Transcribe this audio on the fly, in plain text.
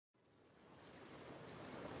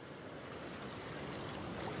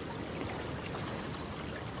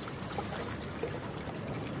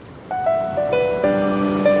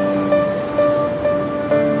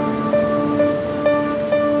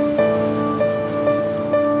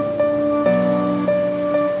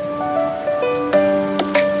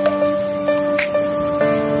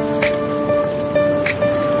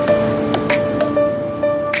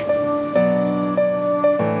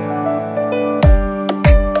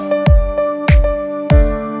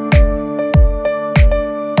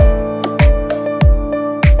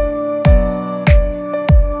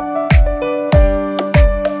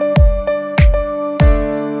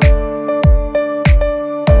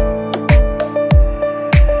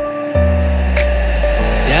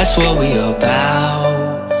That's what we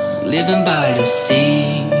about, living by the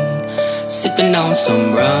sea, sipping on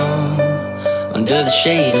some rum, under the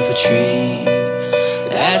shade of a tree.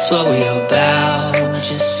 That's what we about,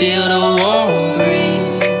 just feel the warm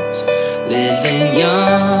breeze, living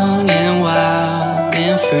young and wild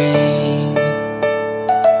and free.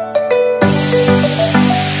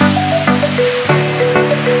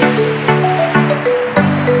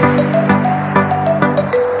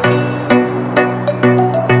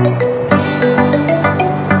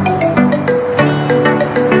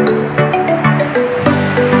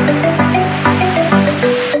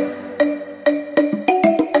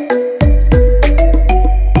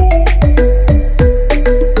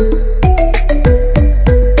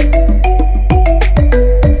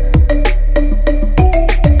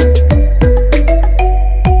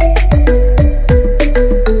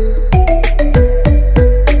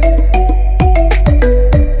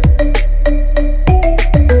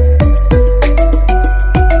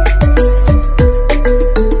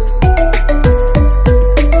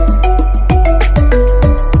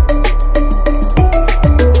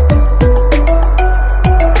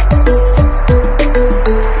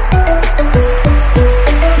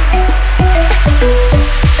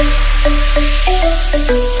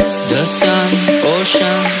 The sun,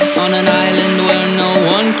 ocean, on an island where no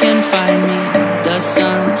one can find me. The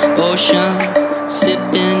sun, ocean,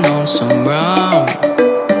 sipping on some rum.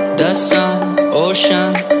 The sun,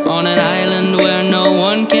 ocean, on an island where no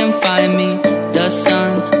one can find me. The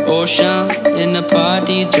sun, ocean, and the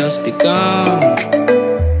party just begun.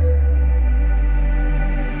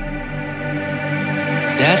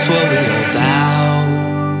 That's what we're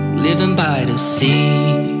about, living by the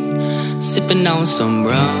sea, sipping on some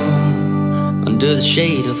rum, under the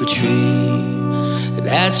shade of a tree.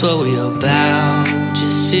 That's what we're about,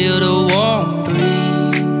 just feel the warm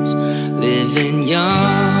breeze, living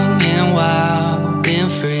young and wild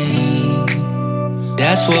and free.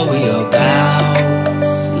 That's what we're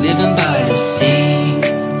about, living by the sea,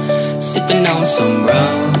 sipping on some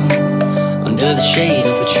rum, under the shade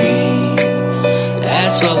of a tree.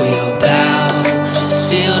 That's what we're about.